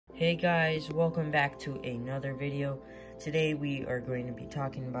Hey guys, welcome back to another video. Today we are going to be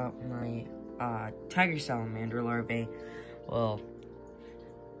talking about my tiger salamander larvae. Well,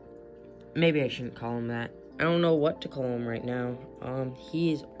 maybe I shouldn't call him that. I don't know what to call him right now.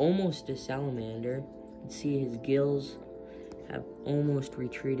 He is almost a salamander. You can see his gills have almost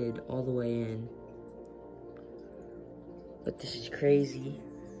retreated all the way in. But this is crazy.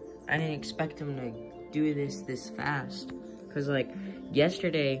 I didn't expect him to do this fast. Cause like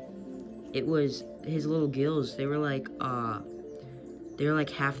yesterday, it was his little gills. They were like half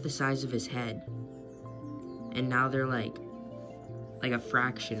the size of his head, and now they're like a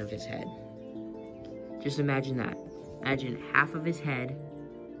fraction of his head. Just imagine that. Imagine half of his head,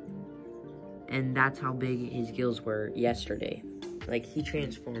 and that's how big his gills were yesterday. Like, he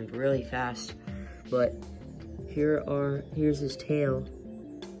transformed really fast. But here's his tail.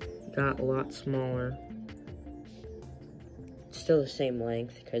 Got a lot smaller. Still the same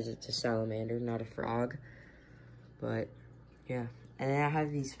length because it's a salamander, not a frog. But yeah, and then I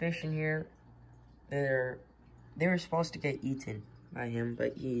have these fish in here. They were supposed to get eaten by him,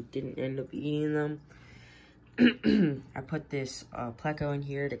 but he didn't end up eating them. I put this pleco in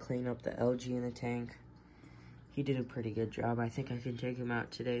here to clean up the algae in the tank. He did a pretty good job. I think I can take him out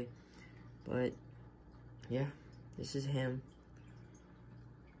today. But yeah, this is him.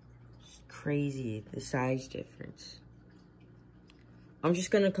 It's crazy, the size difference. I'm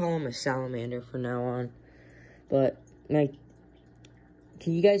just gonna call him a salamander from now on. But, like,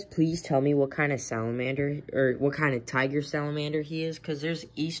 can you guys please tell me what kind of salamander, or what kind of tiger salamander he is? Because there's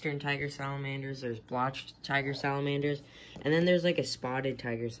eastern tiger salamanders, there's blotched tiger salamanders, and then there's, like, a spotted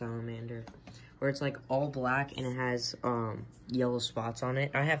tiger salamander, where it's, like, all black and it has, yellow spots on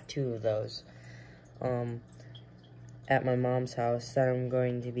it. I have two of those, at my mom's house that I'm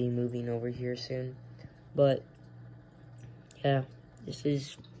going to be moving over here soon. But, yeah. This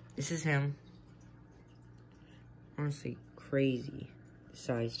is him. Honestly, crazy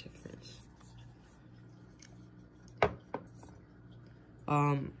size difference.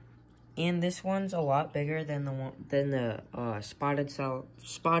 And this one's a lot bigger than the spotted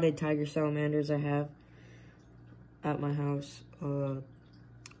tiger salamanders I have at my house. Oh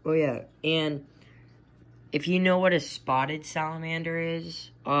yeah, and if you know what a spotted salamander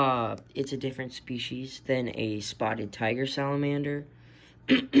is, it's a different species than a spotted tiger salamander.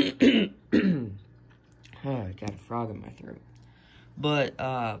 Oh, I got a frog in my throat.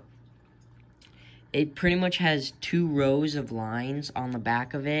 But, it pretty much has 2 rows of lines on the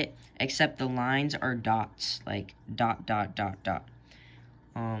back of it, except the lines are dots, like dot, dot, dot, dot.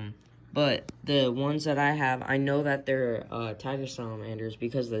 But the ones that I have, I know that they're tiger salamanders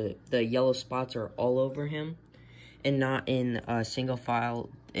because the yellow spots are all over him, and not in single file,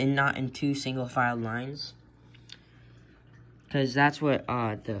 and not in 2 single file lines. Because that's what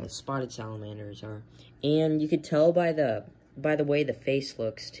the spotted salamanders are, and you could tell by the way the face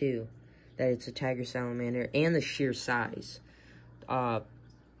looks too, that it's a tiger salamander, and the sheer size.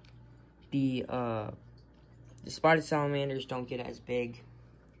 The spotted salamanders don't get as big.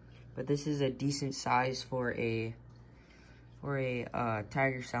 But this is a decent size for a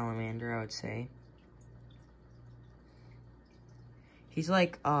tiger salamander, I would say. He's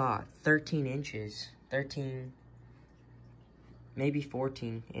like 13 inches, 13, maybe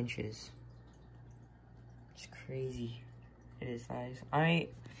 14 inches. It's crazy at his size.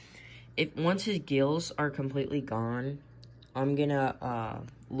 Once his gills are completely gone, I'm gonna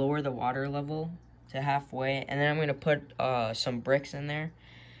lower the water level to halfway, and then I'm gonna put some bricks in there.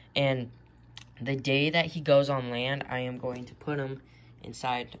 And the day that he goes on land, I am going to put him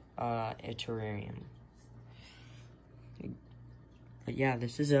inside a terrarium. But yeah,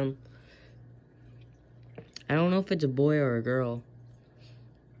 this is him. I don't know if it's a boy or a girl.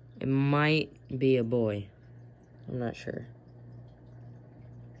 It might be a boy. I'm not sure.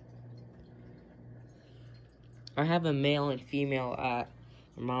 I have a male and female at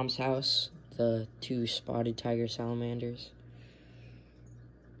my mom's house. The 2 spotted tiger salamanders.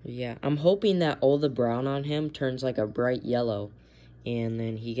 Yeah, I'm hoping that all the brown on him turns like a bright yellow, and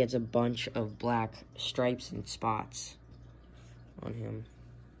then he gets a bunch of black stripes and spots on him.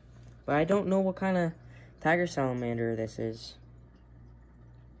 But I don't know what kind of tiger salamander this is.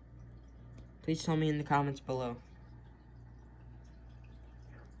 Please tell me in the comments below.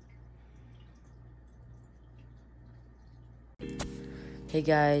 Hey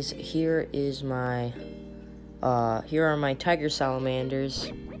guys, here are my tiger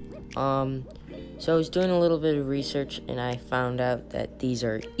salamanders. So I was doing a little bit of research, and I found out that these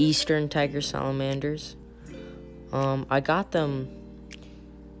are eastern tiger salamanders. I got them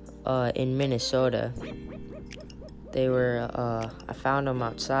in Minnesota, They were, I found them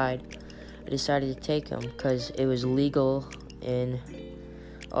outside. I decided to take them because it was legal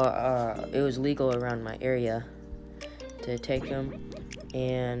it was legal around my area to take them.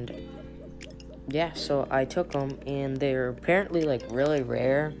 And yeah, so I took them, and they're apparently like really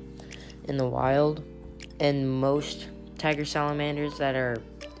rare in the wild. And most tiger salamanders that are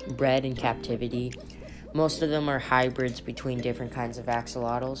bred in captivity, most of them are hybrids between different kinds of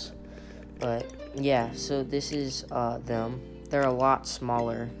axolotls. But yeah, so this is them. They're a lot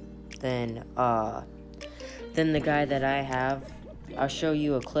smaller than the guy that I have. I'll show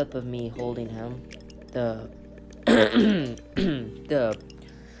you a clip of me holding him. The the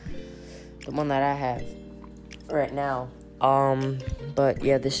one that I have right now. But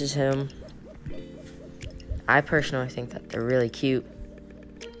yeah, this is him. I personally think that they're really cute.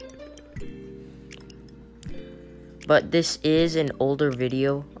 But this is an older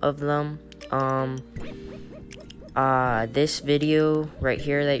video of them. This video right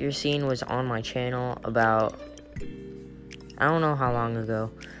here that you're seeing was on my channel about, I don't know how long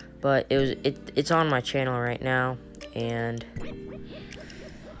ago, but it's on my channel right now, and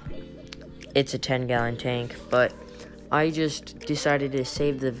it's a 10-gallon tank. But I just decided to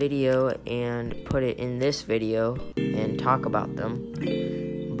save the video and put it in this video and talk about them.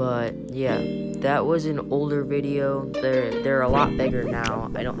 But yeah, that was an older video. They're a lot bigger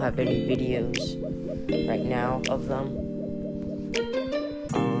now. I don't have any videos right now of them.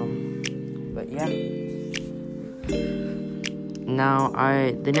 But yeah. Now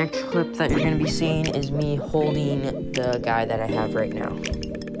the next clip that you're gonna be seeing is me holding the guy that I have right now.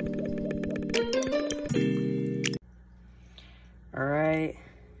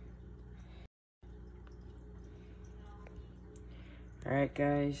 Alright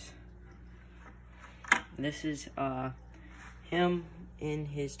guys, this is him in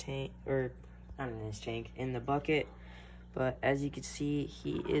his tank, or not in his tank, in the bucket. But as you can see,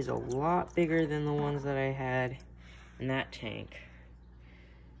 he is a lot bigger than the ones that I had in that tank.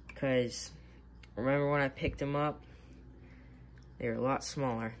 Because remember when I picked him up, they were a lot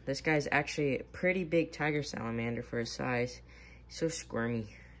smaller. This guy's actually a pretty big tiger salamander for his size. He's so squirmy.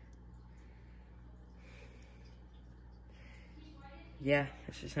 Yeah,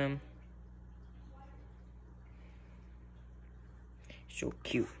 this is him. So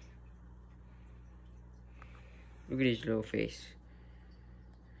cute. Look at his little face.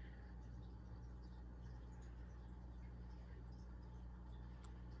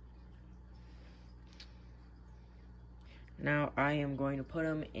 Now I am going to put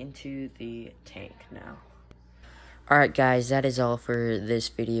him into the tank now. Alright guys, that is all for this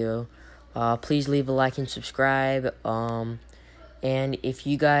video. Please leave a like and subscribe. And if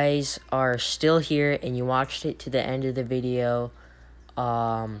you guys are still here and you watched it to the end of the video,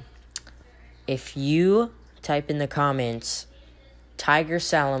 if you type in the comments tiger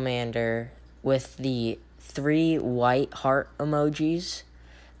salamander with the 3 white heart emojis,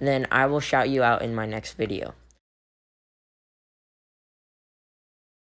 then I will shout you out in my next video.